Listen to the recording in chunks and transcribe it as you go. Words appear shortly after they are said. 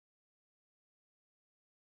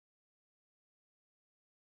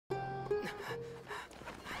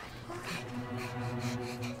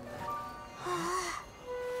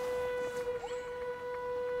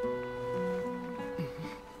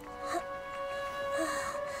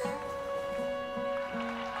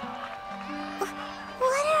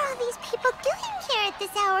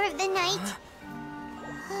this hour of the night.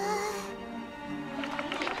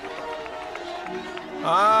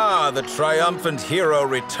 Ah, the triumphant hero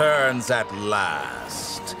returns at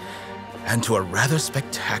last. And to a rather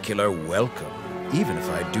spectacular welcome, even if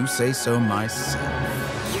I do say so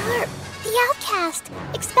myself. You're the outcast,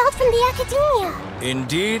 expelled from the academia.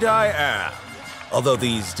 Indeed I am. Although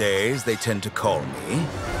these days they tend to call me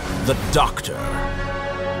the Doctor.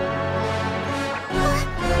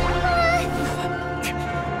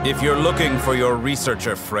 If you're looking for your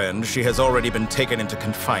researcher friend, she has already been taken into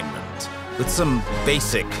confinement. With some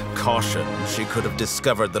basic caution, she could have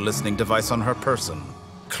discovered the listening device on her person.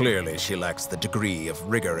 Clearly, she lacks the degree of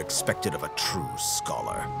rigor expected of a true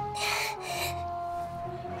scholar.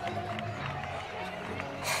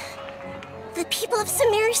 The people of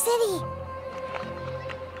Sumeru City.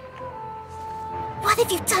 What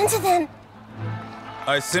have you done to them?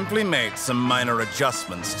 I simply made some minor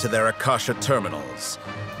adjustments to their Akasha terminals.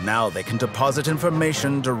 Now they can deposit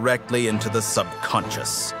information directly into the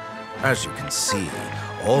subconscious. As you can see,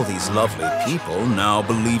 all these lovely people now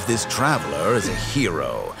believe this traveler is a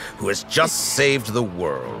hero who has just saved the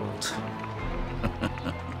world.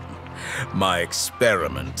 My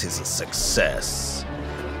experiment is a success.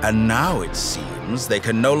 And now it seems they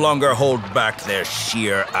can no longer hold back their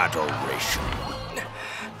sheer adoration.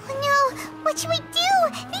 Oh no, what should we do?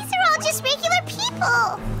 These are all just regular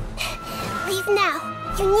people. Leave now.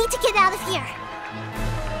 You need to get out of here.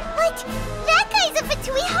 But that guy's a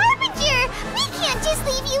Fatui Harbinger! We can't just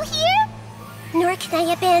leave you here! Nor can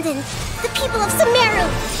I abandon the people of Sumeru!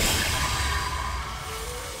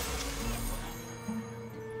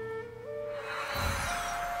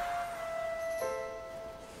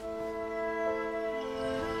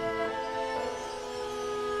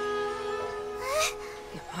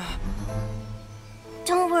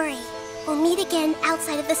 Don't worry. We'll meet again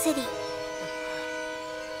outside of the city.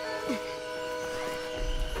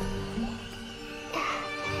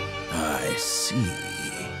 I see.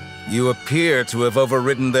 You appear to have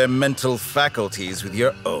overridden their mental faculties with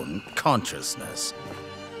your own consciousness.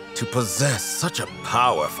 To possess such a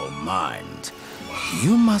powerful mind,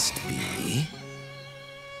 you must be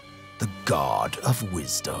the god of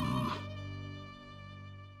wisdom.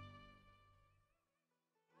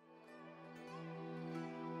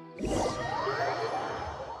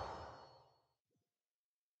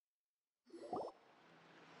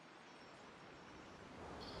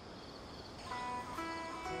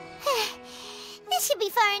 This should be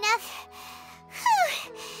far enough.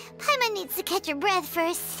 Whew. Paimon needs to catch her breath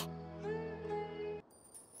first.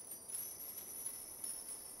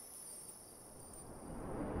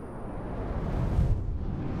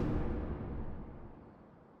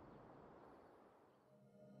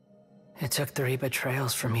 It took 3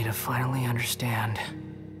 betrayals for me to finally understand.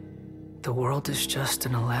 The world is just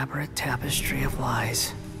an elaborate tapestry of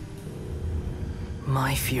lies.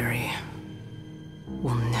 My fury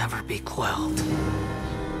will never be quelled.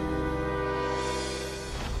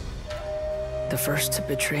 The first to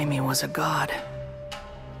betray me was a god.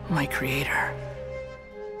 My creator.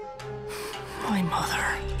 My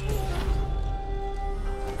mother.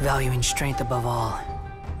 Valuing strength above all,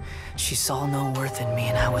 she saw no worth in me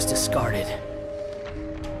and I was discarded.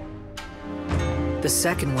 The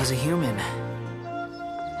second was a human.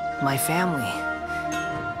 My family.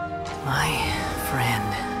 My friend.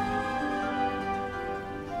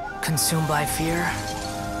 Consumed by fear,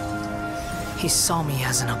 he saw me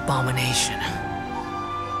as an abomination.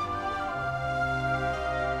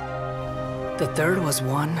 The third was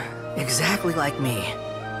one exactly like me.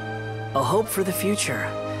 A hope for the future.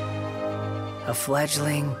 A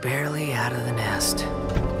fledgling barely out of the nest.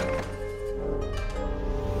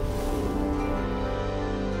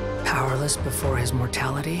 Powerless before his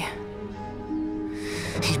mortality,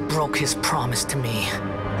 he broke his promise to me.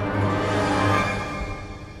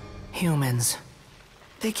 Humans,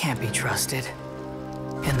 they can't be trusted.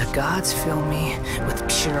 And the gods fill me with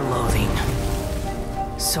pure loathing.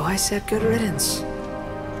 So I said good riddance.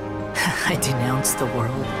 I denounced the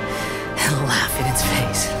world and laugh in its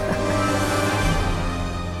face.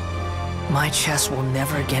 My chest will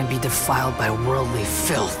never again be defiled by worldly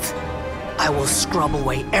filth. I will scrub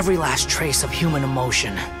away every last trace of human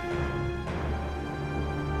emotion.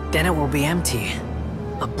 Then it will be empty,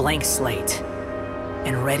 a blank slate,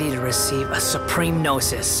 and ready to receive a supreme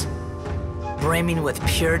gnosis, brimming with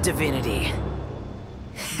pure divinity.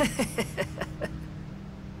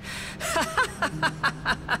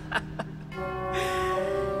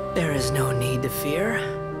 There is no need to fear.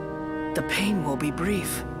 The pain will be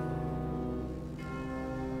brief.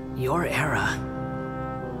 Your era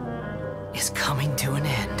is coming to an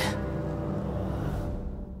end.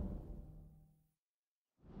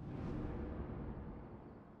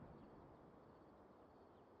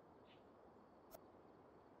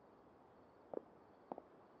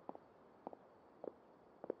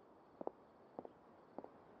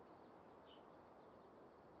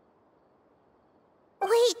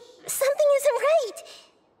 right.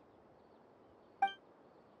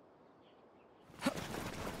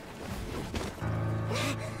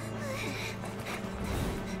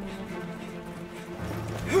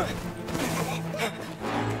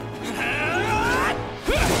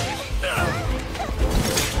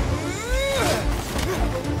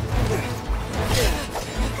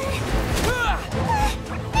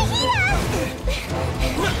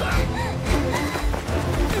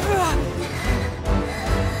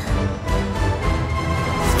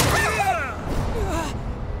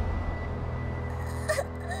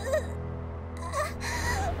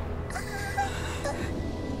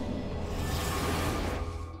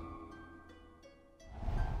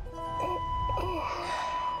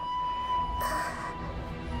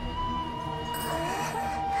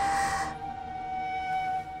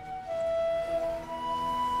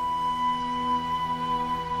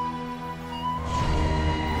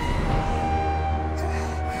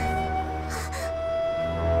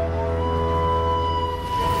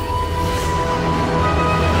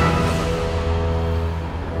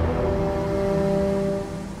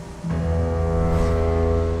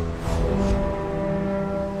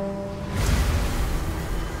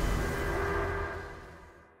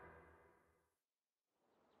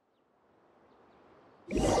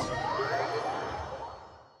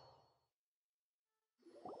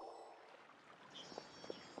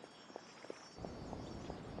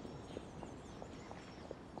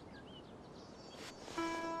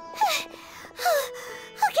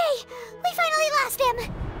 Okay, we finally lost him.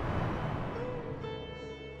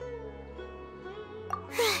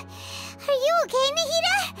 Are you okay,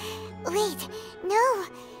 Nahida? Wait, no.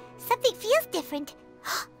 Something feels different.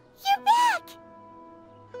 You're back!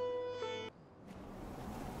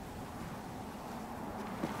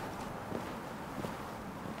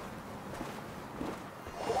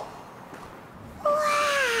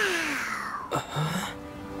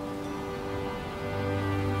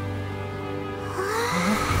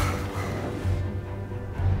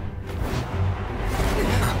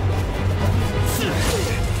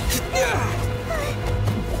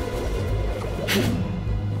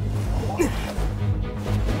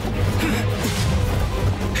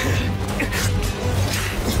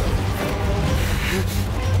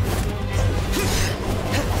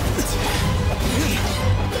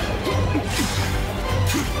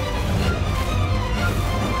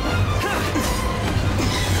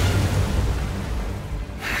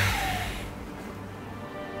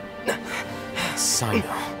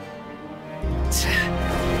 Cyno.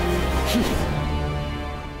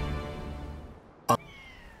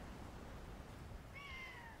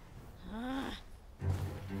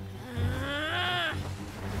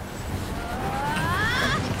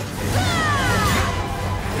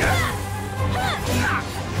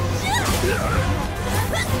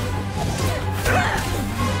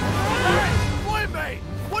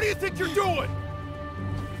 What do you think you're doing?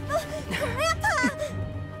 Grandpa!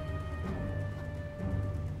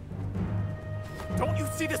 Don't you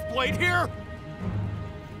see this blade here?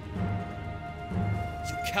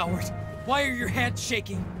 You coward! Why are your hands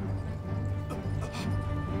shaking?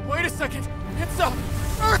 Wait a second! It's a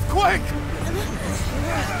earthquake!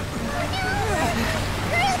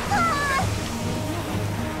 Grandpa!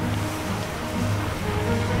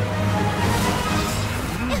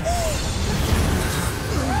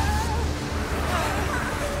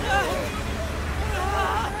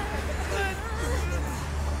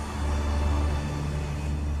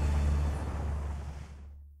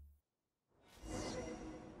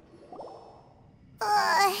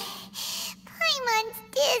 Paimon's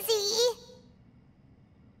dizzy.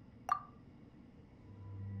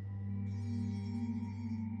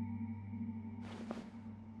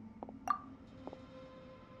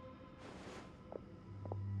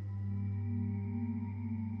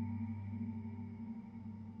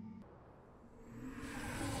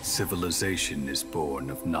 Civilization is born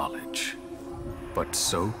of knowledge, but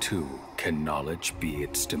so too can knowledge be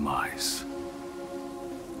its demise.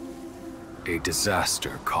 A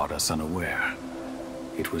disaster caught us unaware.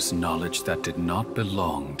 It was knowledge that did not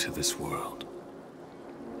belong to this world.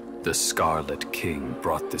 The Scarlet King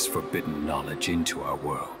brought this forbidden knowledge into our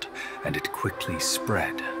world, and it quickly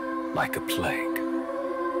spread like a plague.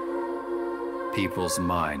 People's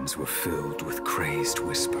minds were filled with crazed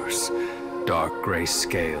whispers. Dark gray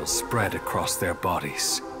scales spread across their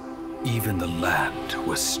bodies. Even the land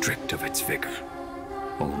was stripped of its vigor.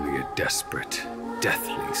 Only a desperate,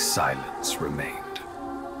 deathly silence remained.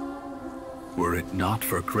 Were it not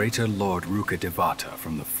for greater Lord Rukkhadevata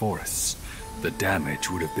from the forests, the damage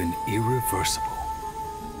would have been irreversible.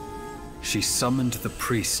 she summoned the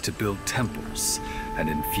priests to build temples and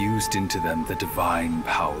infused into them the divine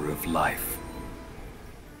power of life.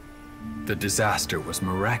 The disaster was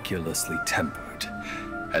miraculously tempered,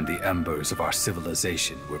 and the embers of our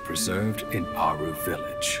civilization were preserved in Aru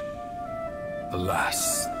village.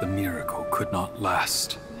 Alas, the miracle could not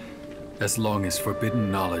last. As long as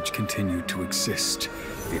forbidden knowledge continued to exist,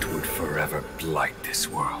 it would forever blight this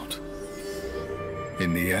world.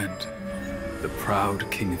 In the end, the proud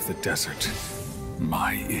king of the desert,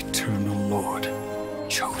 my eternal lord,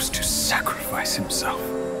 chose to sacrifice himself.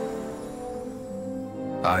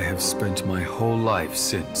 I have spent my whole life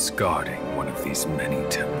since guarding one of these many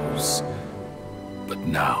temples. But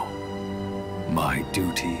now, my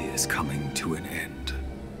duty is coming to an end.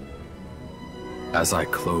 As I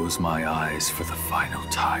close my eyes for the final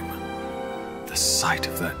time, the sight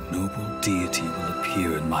of that noble deity will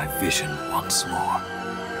appear in my vision once more.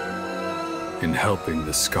 In helping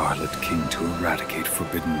the Scarlet King to eradicate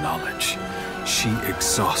forbidden knowledge, she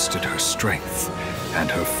exhausted her strength,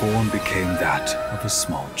 and her form became that of a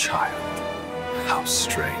small child. How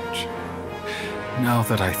strange. Now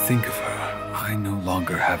that I think of her, I no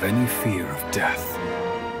longer have any fear of death,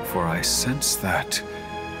 for I sense that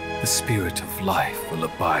the spirit of life will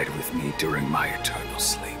abide with me during my eternal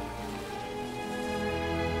sleep.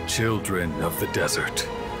 Children of the desert,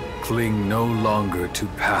 cling no longer to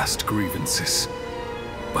past grievances,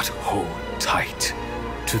 but hold tight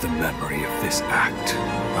to the memory of this act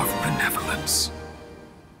of benevolence.